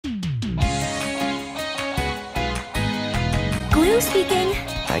Who's speaking?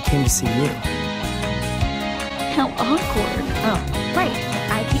 I came to see you. How awkward. Oh, right.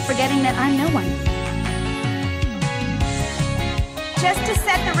 I keep forgetting that I'm no one. Just to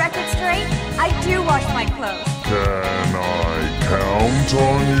set the record straight, I do wash my clothes. Can I count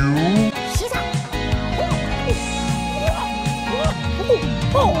on you? She's up.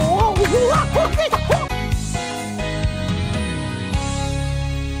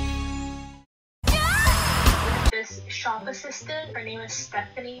 This shop assistant, her name is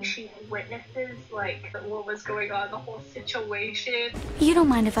Stephanie, she witnesses like what was going on, the whole situation. You don't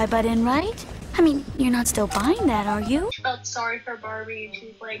mind if I butt in, right? I mean, you're not still buying that, are you? She felt sorry for Barbie and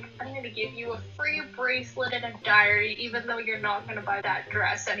she's like, I'm gonna give you a free bracelet and a diary even though you're not gonna buy that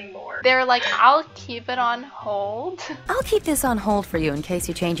dress anymore. They're like, I'll keep it on hold. I'll keep this on hold for you in case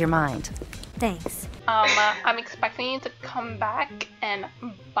you change your mind. Thanks. I'm expecting you to come back and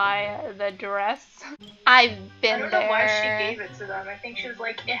buy the dress. I've been there. I don't know why she gave it to them. I think she was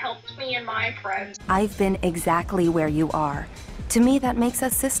like, it helped me and my friends. I've been exactly where you are. To me, that makes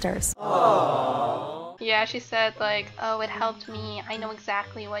us sisters. Aww. Yeah, she said like, oh, it helped me. I know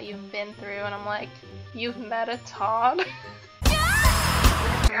exactly what you've been through. And I'm like, you've met a Todd?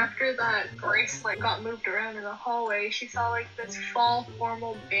 After that bracelet got moved around in the hallway, she saw like this fall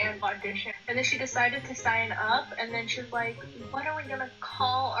formal band audition. And then she decided to sign up, and then she's like, what are we gonna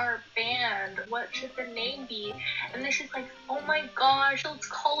call our band? What should the name be? And then she's like, oh my gosh, let's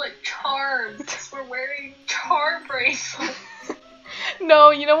call it Charms, because we're wearing charm bracelets.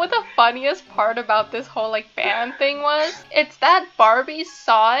 No, you know what the funniest part about this whole like band thing was? It's that Barbie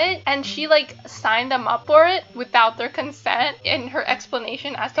saw it and she like signed them up for it without their consent, and her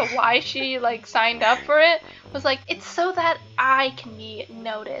explanation as to why she like signed up for it was like, it's so that I can be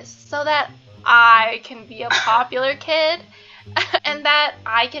noticed, so that I can be a popular kid and that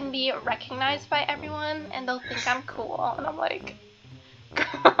I can be recognized by everyone and they'll think I'm cool. And I'm like,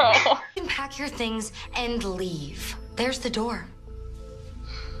 girl. You can pack your things and leave. There's the door.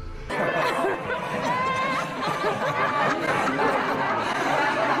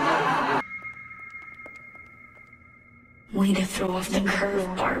 Way to throw off the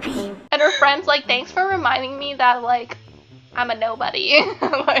curve, Barbie. And her friend's like, thanks for reminding me that like I'm a nobody.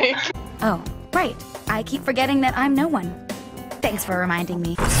 Like, oh, right. I keep forgetting that I'm no one. Thanks for reminding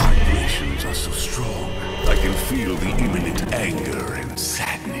me. The vibrations are so strong. I can feel the imminent anger and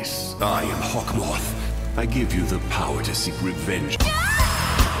sadness. I am Hawkmoth. I give you the power to seek revenge.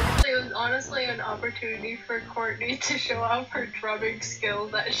 It was honestly an opportunity for Courtney to show off her drumming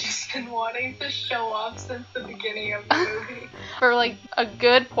skills that she's been wanting to show off since the beginning of the movie. For like a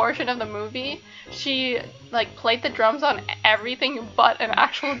good portion of the movie, she like played the drums on everything but an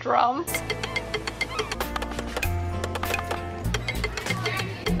actual drum.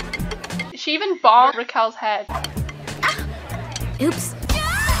 She even bombed Raquel's head. Oops.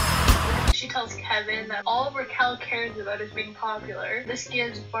 She tells Kevin that all Raquel cares about is being popular. This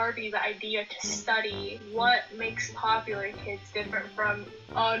gives Barbie the idea to study what makes popular kids different from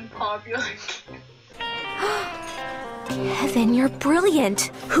unpopular kids. Kevin, you're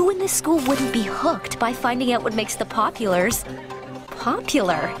brilliant. Who in this school wouldn't be hooked by finding out what makes the populars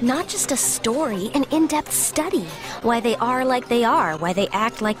popular? Not just a story, an in-depth study. Why they are like they are, why they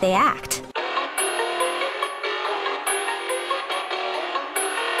act like they act.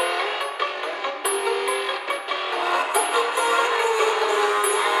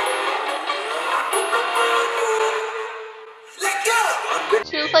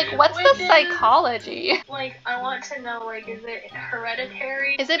 She was like, what's the psychology? Like, I want to know, like, is it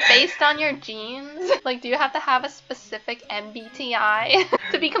hereditary? Is it based on your genes? Like, do you have to have a specific MBTI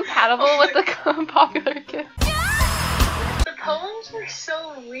to be compatible with the popular kids? The poems were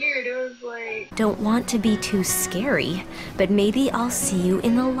so weird. It was like... Don't want to be too scary, but maybe I'll see you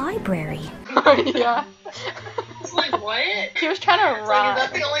in the library. Yeah. It's like, what? He was trying to rhyme. Like,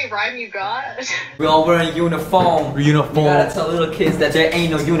 is that the only rhyme you got? We all wearing uniform. Uniform. You gotta tell little kids that there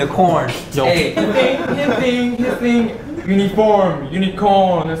ain't no unicorn. Yo. Hey. Hipping, uniform,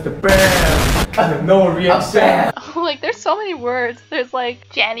 unicorn, that's the band. No reaction. Like, there's so many words. There's like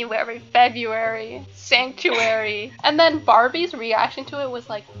January, February, sanctuary. And then Barbie's reaction to it was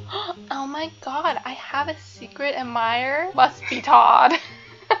like, oh my god, I have a secret admirer. Must be Todd.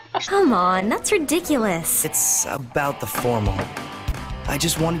 Come on, that's ridiculous. It's about the formal. I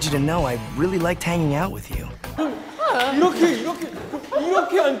just wanted you to know I really liked hanging out with you.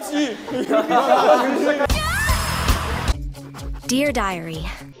 Dear Diary.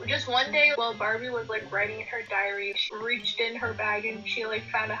 Just one day while Barbie was like writing in her diary, she reached in her bag and she like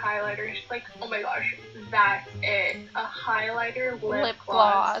found a highlighter and she's like, oh my gosh, that's it. A highlighter lip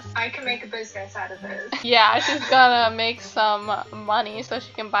gloss. I can make a business out of this. Yeah, she's gonna make some money so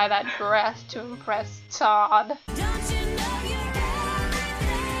she can buy that dress to impress Todd.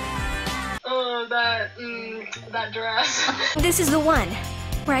 Oh, that dress. This is the one,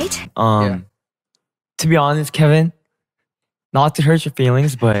 right? Yeah. To be honest, Kevin, not to hurt your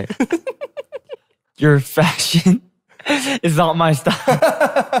feelings, but your fashion is not my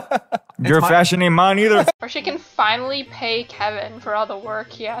style. Your fashion ain't mine either. Or she can finally pay Kevin for all the work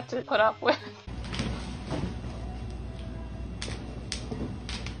he had to put up with.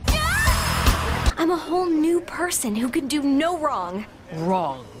 I'm a whole new person who can do no wrong.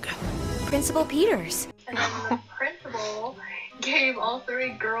 Wrong. Principal Peters. And then the principal gave all 3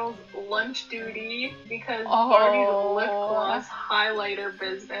 girls lunch duty because Barbie's lip gloss highlighter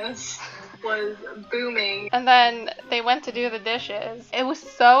business was booming. And then they went to do the dishes. It was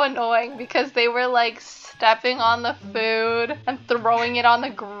so annoying because they were like stepping on the food and throwing it on the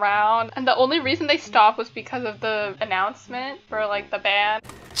ground. And the only reason they stopped was because of the announcement for like the band.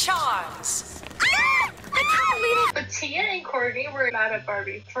 Charms! But Tia and Courtney were mad at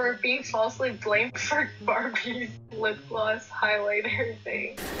Barbie for being falsely blamed for Barbie's lip gloss highlighter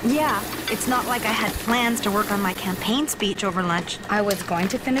thing. Yeah, it's not like I had plans to work on my campaign speech over lunch. I was going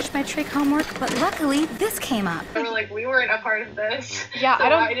to finish my trick homework, but luckily this came up. They were like, we weren't a part of this. Yeah, so I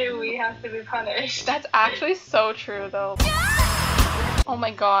don't. Why do we have to be punished? That's actually so true though. Oh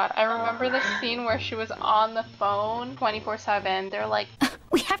my god, I remember the scene where she was on the phone 24/7. They're like,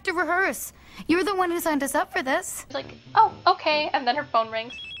 we have to rehearse. You're the one who signed us up for this. she's like, oh, okay. And then her phone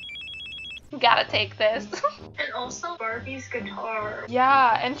rings. Gotta take this. And also Barbie's guitar.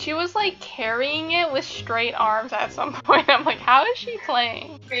 Yeah, and she was like carrying it with straight arms at some point. I'm like, how is she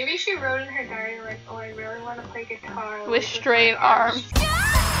playing? Maybe she wrote in her diary like, oh, I really want to play guitar With straight arms.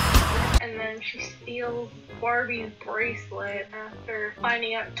 And then she steals Barbie's bracelet after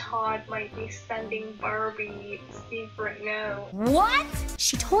finding out Todd might be sending Barbie secret note. What?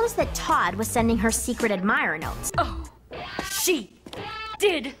 She told us that Todd was sending her secret admirer notes. Oh, she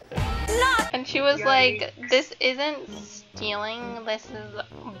did not. And she was like, this isn't stealing, this is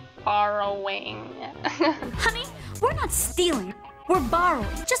borrowing. Honey, we're not stealing. We're borrowing.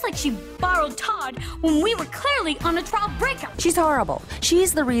 Just like she borrowed Todd when we were clearly on a trial breakup. She's horrible.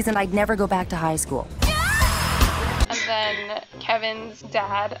 She's the reason I'd never go back to high school. And then Kevin's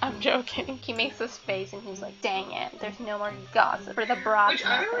dad, I'm joking, he makes this face and he's like, dang it, there's no more gossip for the broadcast. Which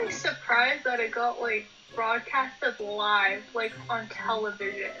I'm really surprised that it got like broadcasted live, like on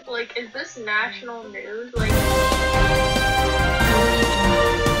television. Like, is this national news? Like.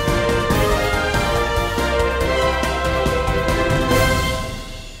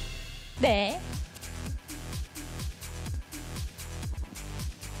 네.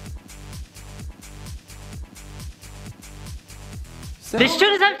 네,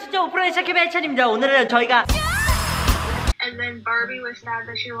 시청자 37.5%의 샤키의 찬입니다. 오늘은 저희가 And then Barbie was sad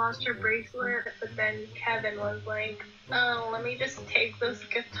that she lost her bracelet, but then Kevin was like, oh, let me just take this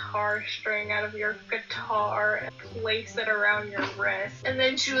guitar string out of your guitar and place it around your wrist. And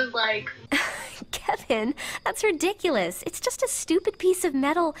then she was like, Kevin, that's ridiculous. It's just a stupid piece of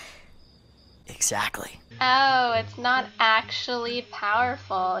metal. Exactly. Oh, it's not actually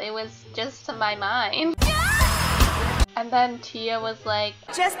powerful. It was just to my mind. And then Tia was like,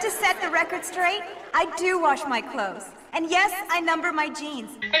 just to set the record straight, I do wash my clothes. And yes, I number my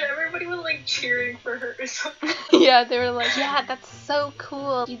jeans. And everybody was like cheering for her or something. Yeah, they were like, yeah, that's so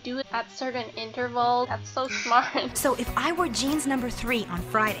cool. You do it at certain intervals. That's so smart. So if I wore jeans number 3 on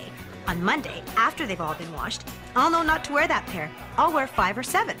Friday, on Monday, after they've all been washed, I'll know not to wear that pair. I'll wear 5 or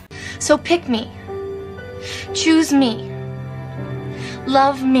 7. So pick me. Choose me.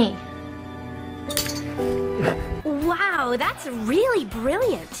 Love me. Wow, that's really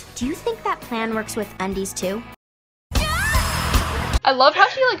brilliant. Do you think that plan works with undies too? I love how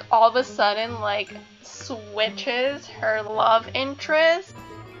she like all of a sudden like switches her love interest.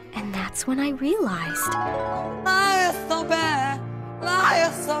 And that's when I realized.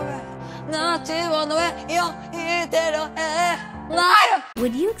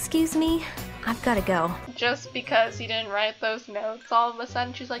 Would you excuse me? I've gotta go. Just because he didn't write those notes, all of a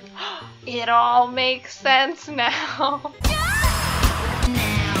sudden she's like, oh, it all makes sense now.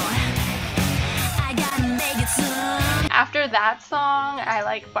 After that song, I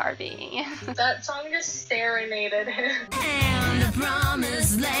like Barbie. That song just serenaded him.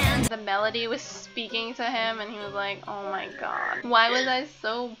 The melody was speaking to him and he was like, oh my god. Why was I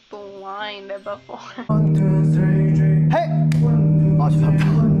so blind before? 1, 2, 3, hey! 아,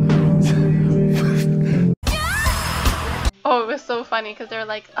 죄송합니다. Oh Oh, it was so funny because they're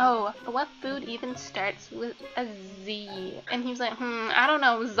like, oh, what food even starts with a Z? And he was like, I don't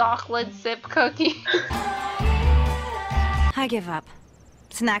know, Zocolate Zip Cookie. I give up.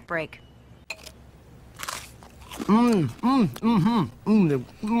 Snack break. The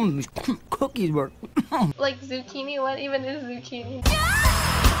cookies were. Like zucchini? What even is zucchini?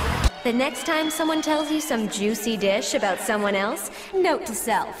 The next time someone tells you some juicy dish about someone else, note to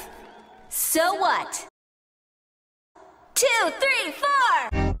self. So what? 2, 3, 4!